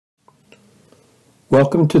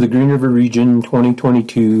Welcome to the Green River Region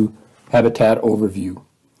 2022 Habitat Overview.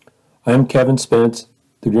 I am Kevin Spence,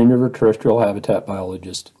 the Green River Terrestrial Habitat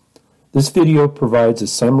Biologist. This video provides a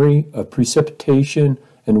summary of precipitation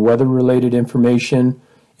and weather-related information,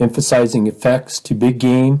 emphasizing effects to big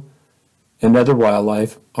game and other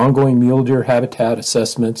wildlife, ongoing mule deer habitat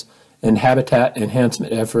assessments, and habitat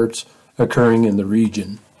enhancement efforts occurring in the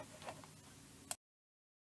region.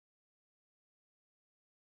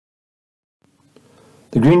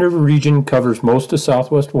 The Green River region covers most of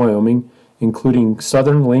southwest Wyoming, including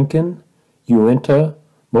southern Lincoln, Uinta,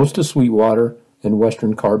 most of Sweetwater, and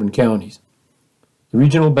western Carbon counties. The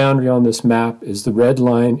regional boundary on this map is the red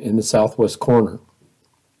line in the southwest corner.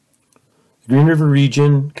 The Green River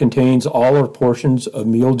region contains all or portions of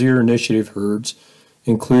mule deer initiative herds,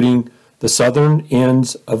 including the southern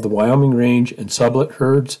ends of the Wyoming Range and Sublet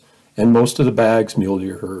herds, and most of the Baggs mule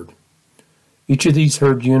deer herd. Each of these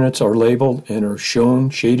herd units are labeled and are shown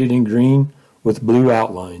shaded in green with blue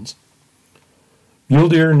outlines. Mule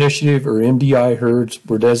Deer Initiative or MDI herds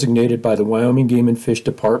were designated by the Wyoming Game and Fish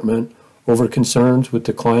Department over concerns with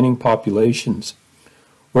declining populations,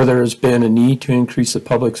 where there has been a need to increase the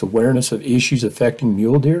public's awareness of issues affecting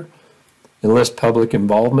mule deer, enlist public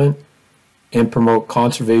involvement, and promote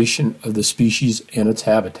conservation of the species and its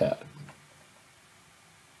habitat.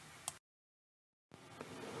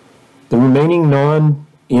 The remaining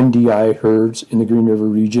non-MDI herds in the Green River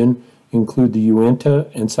region include the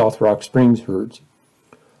Uinta and South Rock Springs herds.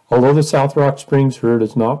 Although the South Rock Springs herd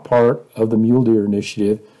is not part of the Mule Deer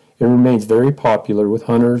Initiative, it remains very popular with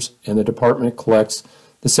hunters, and the department collects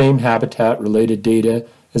the same habitat-related data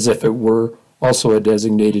as if it were also a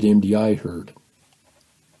designated MDI herd.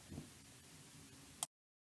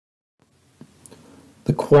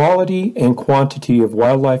 The quality and quantity of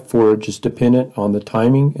wildlife forage is dependent on the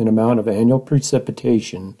timing and amount of annual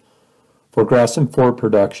precipitation for grass and forage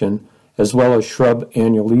production, as well as shrub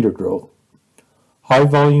annual leader growth. High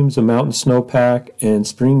volumes of mountain snowpack and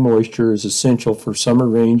spring moisture is essential for summer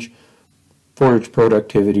range forage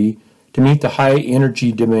productivity to meet the high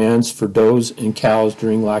energy demands for does and cows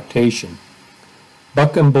during lactation.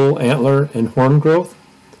 Buck and bull antler and horn growth,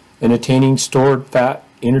 and attaining stored fat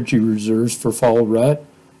energy reserves for fall rut,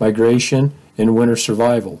 migration, and winter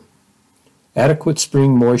survival. Adequate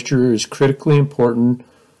spring moisture is critically important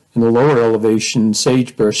in the lower elevation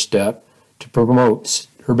sagebrush steppe to promote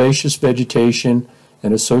herbaceous vegetation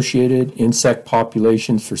and associated insect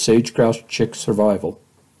populations for sage-grouse chick survival.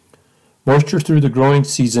 Moisture through the growing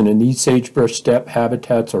season in these sagebrush steppe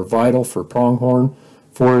habitats are vital for pronghorn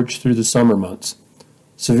forage through the summer months.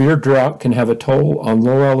 Severe drought can have a toll on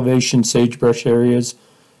low elevation sagebrush areas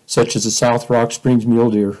such as the South Rock Springs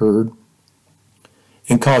mule deer herd,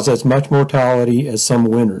 and cause as much mortality as some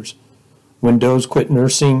winters, when does quit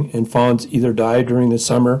nursing and fawns either die during the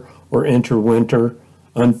summer or enter winter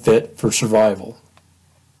unfit for survival.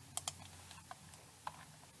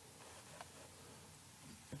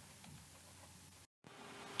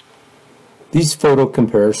 These photo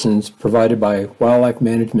comparisons provided by Wildlife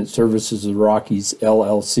Management Services of the Rockies,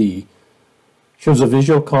 LLC, shows a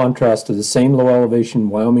visual contrast of the same low elevation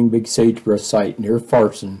Wyoming big sagebrush site near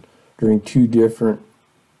Farson during two different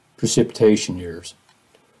precipitation years.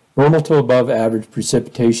 Normal to above average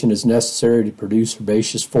precipitation is necessary to produce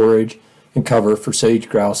herbaceous forage and cover for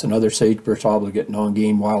sage-grouse and other sagebrush obligate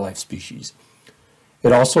non-game wildlife species.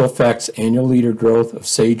 It also affects annual leader growth of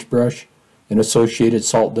sagebrush and associated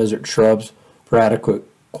salt desert shrubs for adequate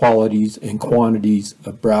qualities and quantities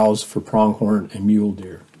of browse for pronghorn and mule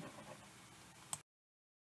deer.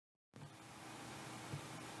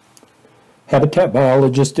 Habitat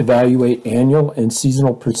biologists evaluate annual and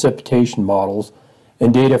seasonal precipitation models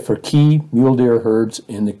and data for key mule deer herds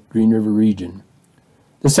in the Green River region.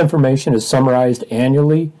 This information is summarized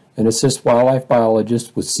annually and assists wildlife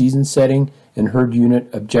biologists with season setting and herd unit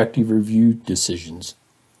objective review decisions.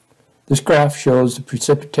 This graph shows the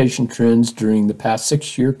precipitation trends during the past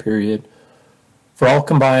 6-year period for all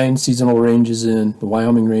combined seasonal ranges in the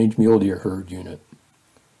Wyoming Range mule deer herd unit.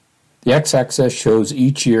 The x-axis shows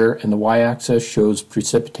each year and the y-axis shows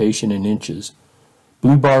precipitation in inches.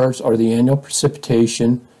 Blue bars are the annual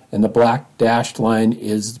precipitation and the black dashed line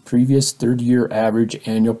is the previous 30-year average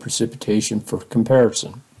annual precipitation for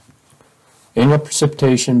comparison. Annual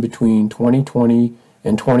precipitation between 2020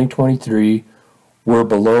 and 2023 were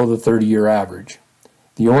below the 30-year average.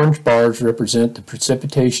 The orange bars represent the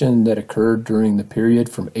precipitation that occurred during the period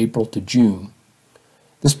from April to June.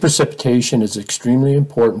 This precipitation is extremely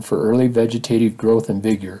important for early vegetative growth and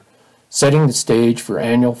vigor, setting the stage for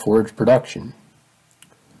annual forage production.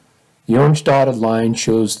 The orange dotted line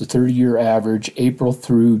shows the 30-year average April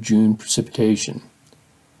through June precipitation.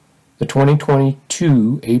 The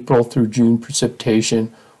 2022 April through June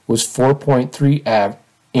precipitation was 4.3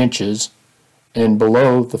 inches and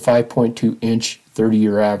below the 5.2-inch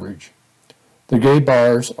 30-year average. The gray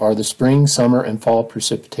bars are the spring, summer, and fall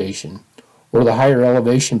precipitation, or the higher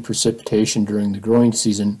elevation precipitation during the growing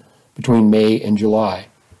season between May and July.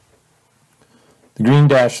 The green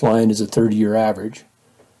dashed line is a 30-year average.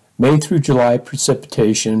 May through July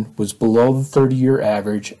precipitation was below the 30-year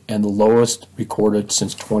average and the lowest recorded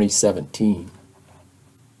since 2017.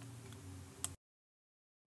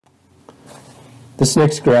 This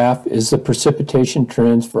next graph is the precipitation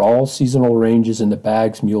trends for all seasonal ranges in the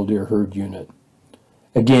Baggs mule deer herd unit.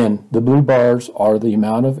 Again, the blue bars are the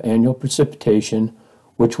amount of annual precipitation,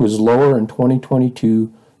 which was lower in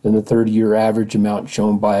 2022 than the 30-year average amount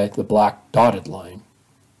shown by the black dotted line.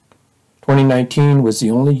 2019 was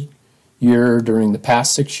the only year during the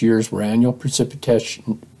past 6 years where annual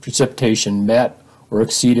precipitation met or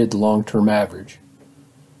exceeded the long-term average.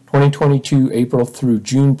 2022 April through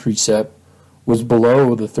June precip was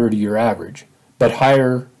below the 30-year average, but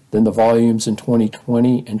higher than the volumes in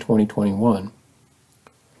 2020 and 2021.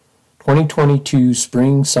 2022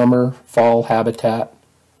 spring, summer, fall habitat,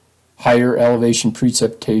 higher elevation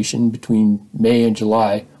precipitation between May and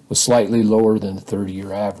July was slightly lower than the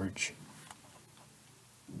 30-year average.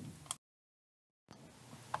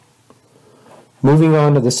 Moving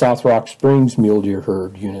on to the South Rock Springs mule deer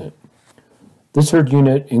herd unit. This herd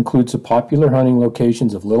unit includes the popular hunting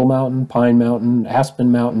locations of Little Mountain, Pine Mountain,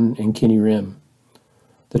 Aspen Mountain, and Kinney Rim.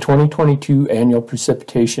 The 2022 annual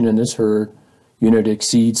precipitation in this herd unit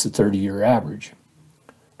exceeds the 30-year average.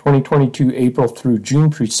 2022 April through June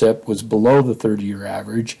precip was below the 30-year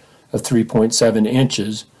average of 3.7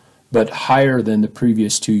 inches, but higher than the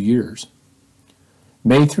previous 2 years.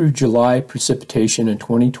 May through July precipitation in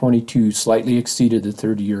 2022 slightly exceeded the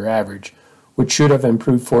 30-year average, which should have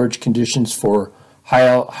improved forage conditions for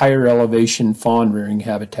higher elevation fawn rearing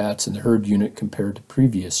habitats in the herd unit compared to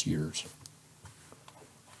previous years.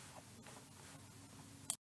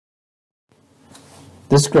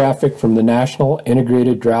 This graphic from the National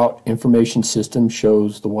Integrated Drought Information System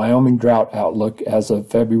shows the Wyoming drought outlook as of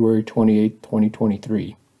February 28,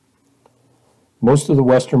 2023. Most of the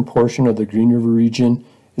western portion of the Green River region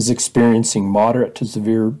is experiencing moderate to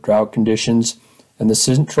severe drought conditions, and the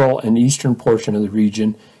central and eastern portion of the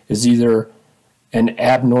region is either an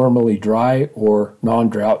abnormally dry or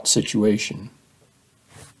non-drought situation.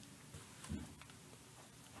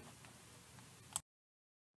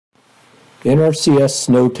 NRCS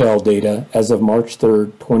SNOWTEL data as of March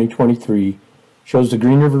 3, 2023 shows the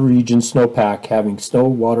Green River region snowpack having snow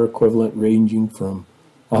water equivalent ranging from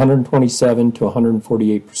 127 to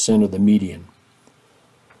 148% of the median.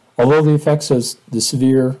 Although the effects of the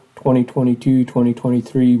severe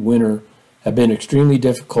 2022-2023 winter have been extremely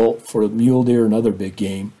difficult for mule deer and other big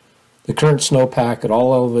game, the current snowpack at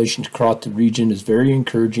all elevations across the region is very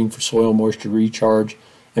encouraging for soil moisture recharge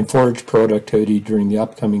and forage productivity during the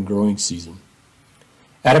upcoming growing season.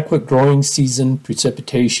 Adequate growing season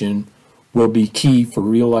precipitation will be key for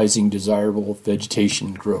realizing desirable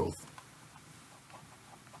vegetation growth.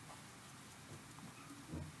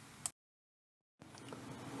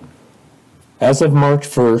 As of March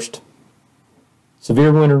 1st,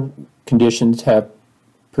 severe winter conditions have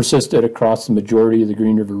persisted across the majority of the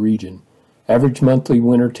Green River region. Average monthly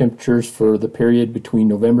winter temperatures for the period between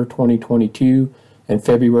November 2022 and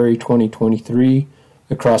February 2023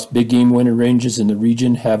 across big game winter ranges in the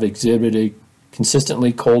region have exhibited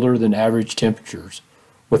consistently colder than average temperatures,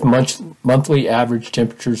 with monthly average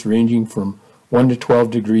temperatures ranging from 1 to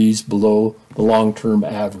 12 degrees below the long-term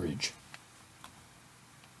average.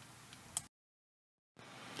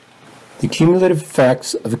 The cumulative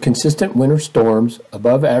effects of consistent winter storms,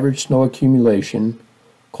 above average snow accumulation,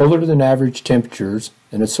 colder than average temperatures,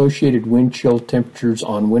 and associated wind chill temperatures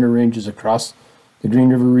on winter ranges across the Green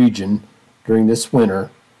River region during this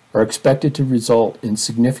winter are expected to result in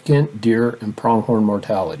significant deer and pronghorn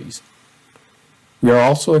mortalities. We are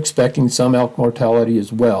also expecting some elk mortality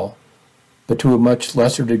as well, but to a much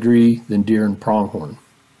lesser degree than deer and pronghorn.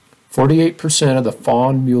 48% of the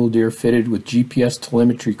fawn mule deer fitted with GPS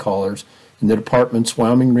telemetry collars in the department's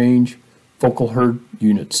Wyoming Range Focal Herd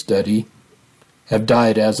Unit study have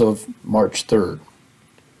died as of March 3rd.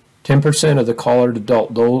 10% of the collared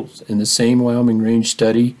adult does in the same Wyoming Range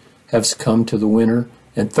study have succumbed to the winter,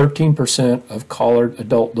 and 13% of collared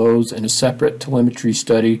adult does in a separate telemetry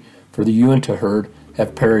study for the Uinta herd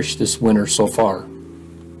have perished this winter so far.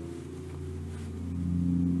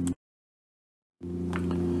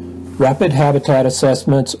 Rapid Habitat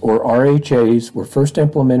Assessments, or RHAs, were first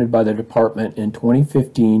implemented by the department in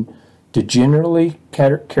 2015 to generally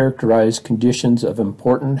characterize conditions of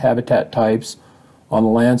important habitat types on the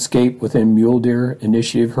landscape within mule deer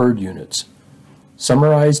initiative herd units.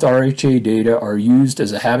 Summarized RHA data are used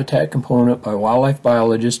as a habitat component by wildlife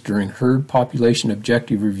biologists during herd population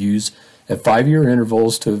objective reviews at 5-year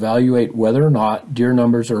intervals to evaluate whether or not deer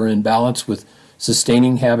numbers are in balance with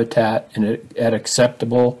sustaining habitat and at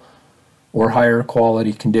acceptable or higher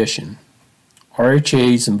quality condition.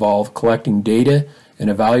 RHAs involve collecting data and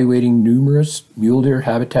evaluating numerous mule deer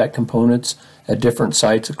habitat components at different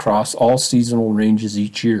sites across all seasonal ranges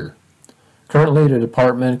each year. Currently, the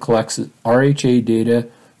department collects RHA data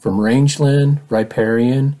from rangeland,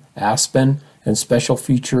 riparian, aspen, and special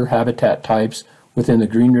feature habitat types within the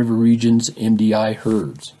Green River region's MDI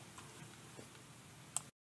herds.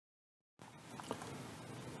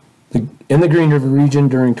 In the Green River region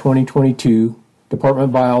during 2022,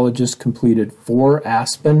 department biologists completed 4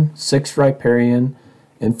 aspen, 6 riparian,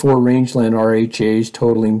 and 4 rangeland RHAs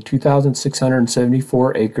totaling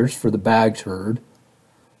 2,674 acres for the Bags herd,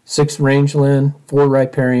 6 rangeland, 4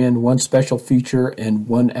 riparian, 1 special feature, and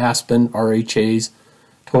 1 aspen RHAs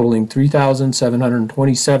totaling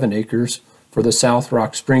 3,727 acres for the South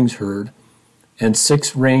Rock Springs herd, and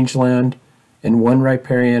 6 rangeland and 1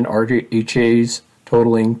 riparian RHAs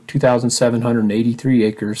totaling 2,783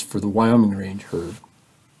 acres for the Wyoming range herd.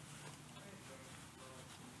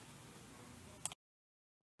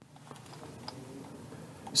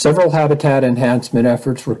 Several habitat enhancement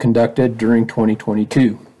efforts were conducted during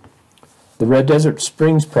 2022. The Red Desert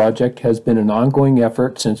Springs project has been an ongoing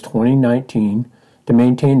effort since 2019 to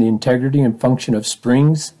maintain the integrity and function of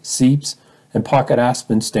springs, seeps, and pocket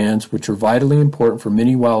aspen stands, which are vitally important for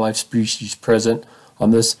many wildlife species present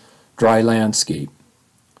on this dry landscape.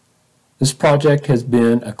 This project has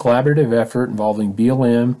been a collaborative effort involving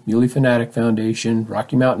BLM, Muley Fanatic Foundation,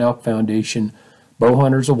 Rocky Mountain Elk Foundation, Bow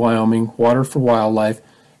Hunters of Wyoming, Water for Wildlife,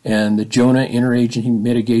 and the Jonah Interagency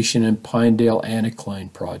Mitigation and Pinedale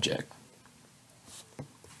Anticline Project.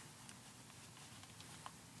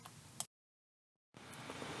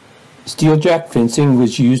 Steeljack fencing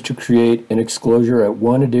was used to create an exclosure at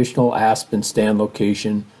 1 additional aspen stand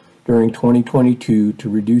location during 2022 to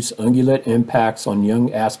reduce ungulate impacts on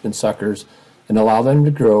young aspen suckers and allow them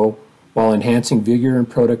to grow while enhancing vigor and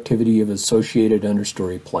productivity of associated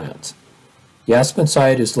understory plants. The aspen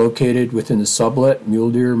site is located within the Sublette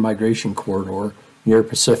Mule Deer Migration Corridor near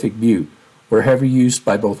Pacific Butte, where heavy use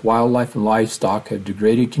by both wildlife and livestock have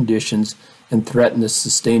degraded conditions and threaten the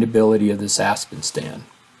sustainability of this aspen stand.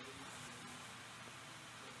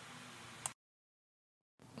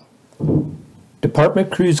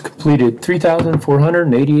 Department crews completed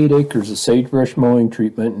 3,488 acres of sagebrush mowing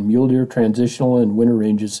treatment and mule deer transitional and winter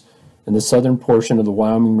ranges in the southern portion of the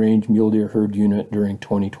Wyoming Range Mule Deer Herd Unit during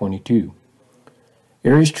 2022.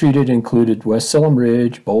 Areas treated included West Salem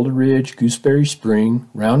Ridge, Boulder Ridge, Gooseberry Spring,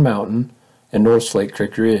 Round Mountain, and North Slate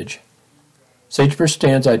Creek Ridge. Sagebrush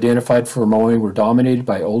stands identified for mowing were dominated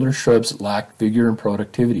by older shrubs that lacked vigor and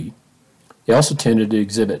productivity. They also tended to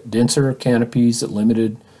exhibit denser canopies that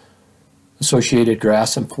limited associated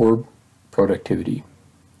grass and forb productivity.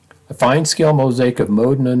 A fine-scale mosaic of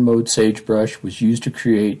mowed and unmowed sagebrush was used to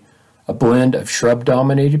create a blend of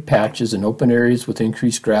shrub-dominated patches and open areas with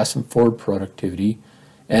increased grass and forb productivity,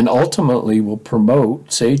 and ultimately will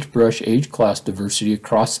promote sagebrush age class diversity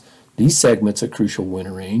across these segments of crucial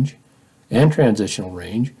winter range and transitional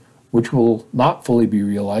range, which will not fully be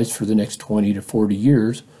realized for the next 20 to 40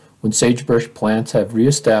 years when sagebrush plants have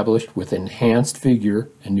reestablished with enhanced vigor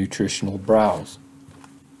and nutritional browse.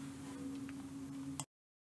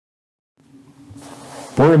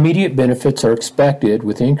 More immediate benefits are expected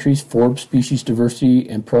with increased forb species diversity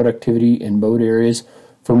and productivity in mowed areas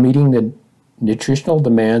for meeting the nutritional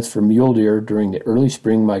demands for mule deer during the early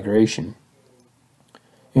spring migration.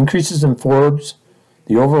 Increases in forbs,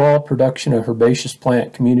 the overall production of herbaceous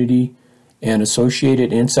plant community, and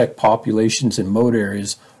associated insect populations in mowed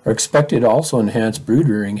areas are expected to also enhance brood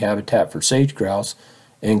rearing habitat for sage grouse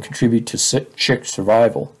and contribute to chick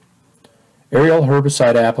survival. Aerial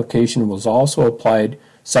herbicide application was also applied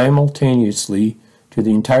simultaneously to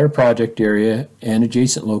the entire project area and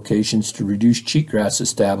adjacent locations to reduce cheatgrass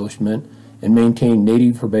establishment and maintain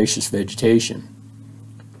native herbaceous vegetation.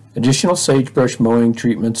 Additional sagebrush mowing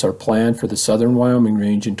treatments are planned for the southern Wyoming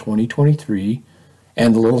Range in 2023,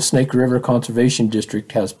 and the Little Snake River Conservation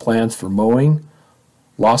District has plans for mowing,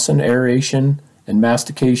 Lawson aeration, and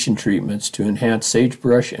mastication treatments to enhance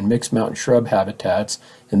sagebrush and mixed mountain shrub habitats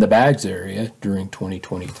in the Bags area during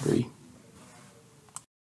 2023.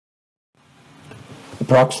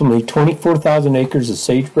 Approximately 24,000 acres of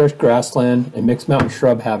sagebrush grassland and mixed mountain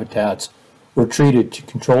shrub habitats were treated to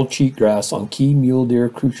control cheatgrass on key mule deer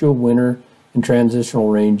crucial winter and transitional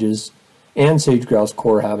ranges and sage-grouse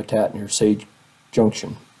core habitat near Sage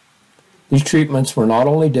Junction. These treatments were not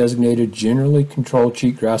only designated to generally control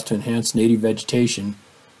cheatgrass to enhance native vegetation,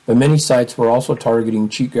 but many sites were also targeting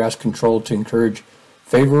cheatgrass control to encourage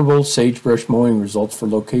favorable sagebrush mowing results for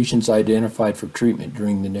locations identified for treatment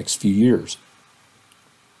during the next few years.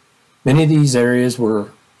 Many of these areas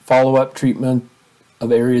were follow-up treatment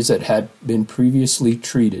of areas that had been previously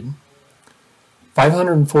treated.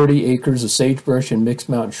 540 acres of sagebrush and mixed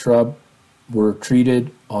mountain shrub were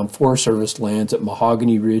treated on Forest Service lands at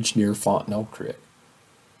Mahogany Ridge near Fontenelle Creek.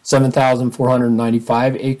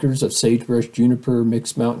 7,495 acres of sagebrush, juniper,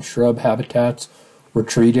 mixed mountain shrub habitats were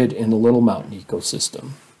treated in the Little Mountain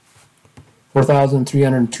ecosystem.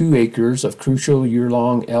 4,302 acres of crucial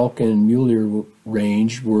year-long elk and mule deer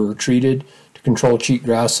range were treated to control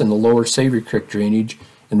cheatgrass in the lower Savory Creek drainage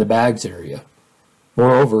in the Baggs area.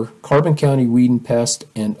 Moreover, Carbon County Weed and Pest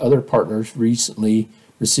and other partners recently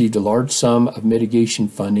received a large sum of mitigation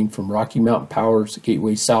funding from Rocky Mountain Power's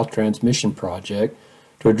Gateway South Transmission Project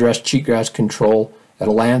to address cheatgrass control at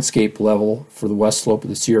a landscape level for the west slope of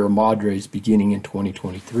the Sierra Madres beginning in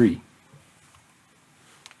 2023.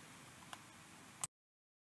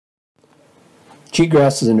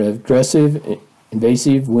 Cheatgrass is an aggressive,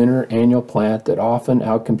 invasive winter annual plant that often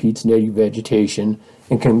outcompetes native vegetation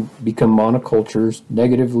and can become monocultures,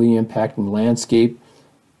 negatively impacting landscape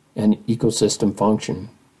and ecosystem function.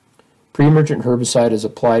 Pre-emergent herbicide is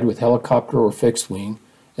applied with helicopter or fixed wing,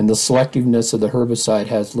 and the selectiveness of the herbicide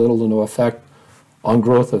has little to no effect on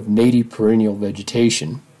growth of native perennial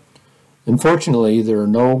vegetation. Unfortunately, there are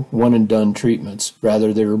no one-and-done treatments.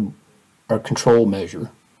 Rather, there are control measures.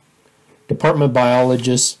 Department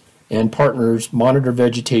biologists and partners monitor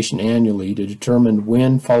vegetation annually to determine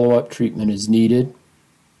when follow-up treatment is needed.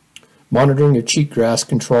 Monitoring of cheatgrass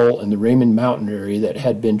control in the Raymond Mountain area that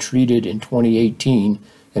had been treated in 2018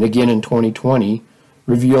 and again in 2020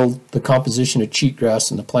 revealed the composition of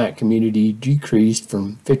cheatgrass in the plant community decreased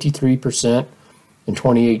from 53% in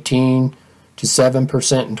 2018 to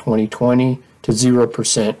 7% in 2020 to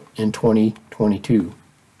 0% in 2022.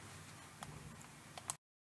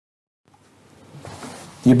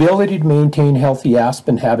 The ability to maintain healthy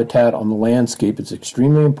aspen habitat on the landscape is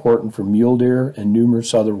extremely important for mule deer and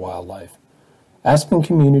numerous other wildlife. Aspen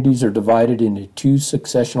communities are divided into two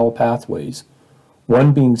successional pathways,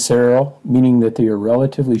 one being seral, meaning that they are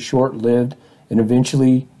relatively short-lived and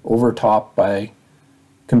eventually overtopped by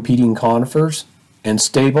competing conifers, and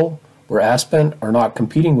stable, where aspen are not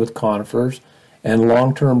competing with conifers, and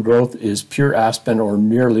long-term growth is pure aspen or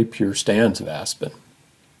nearly pure stands of aspen.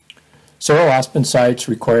 Several aspen sites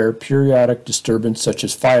require periodic disturbance such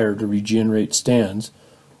as fire to regenerate stands,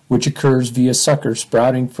 which occurs via suckers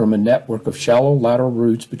sprouting from a network of shallow lateral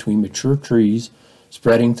roots between mature trees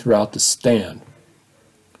spreading throughout the stand.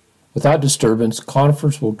 Without disturbance,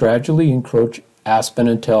 conifers will gradually encroach aspen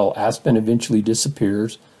until aspen eventually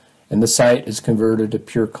disappears and the site is converted to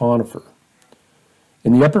pure conifer.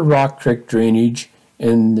 In the Upper Rock Creek drainage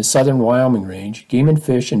in the southern Wyoming range, Game and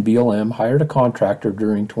Fish and BLM hired a contractor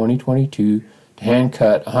during 2022 to hand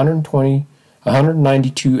cut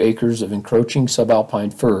 192 acres of encroaching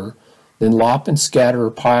subalpine fir, then lop and scatter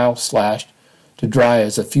or pile slashed to dry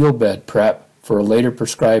as a field bed prep for a later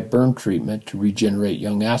prescribed burn treatment to regenerate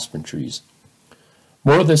young aspen trees.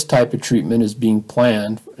 More of this type of treatment is being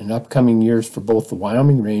planned in upcoming years for both the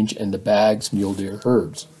Wyoming range and the Baggs mule deer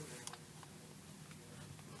herds.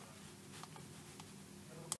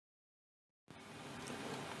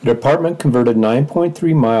 The department converted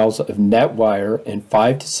 9.3 miles of net wire and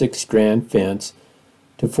 5 to 6 strand fence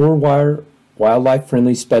to 4-wire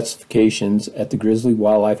wildlife-friendly specifications at the Grizzly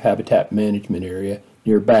Wildlife Habitat Management Area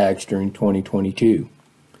near Baggs during 2022.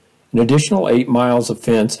 An additional 8 miles of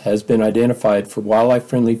fence has been identified for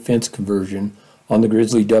wildlife-friendly fence conversion on the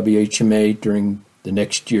Grizzly WHMA during the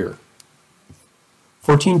next year.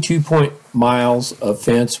 14 2-point miles of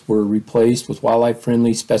fence were replaced with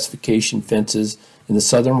wildlife-friendly specification fences in the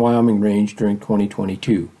southern Wyoming range during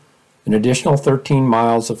 2022. An additional 13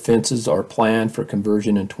 miles of fences are planned for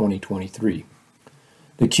conversion in 2023.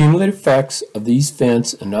 The cumulative effects of these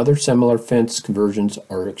fence and other similar fence conversions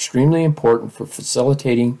are extremely important for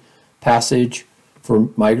facilitating passage for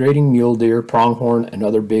migrating mule deer, pronghorn, and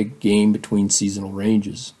other big game between seasonal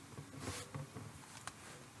ranges.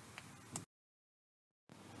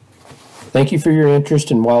 Thank you for your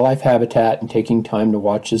interest in wildlife habitat and taking time to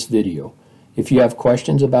watch this video. If you have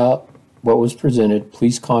questions about what was presented,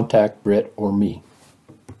 please contact Britt or me.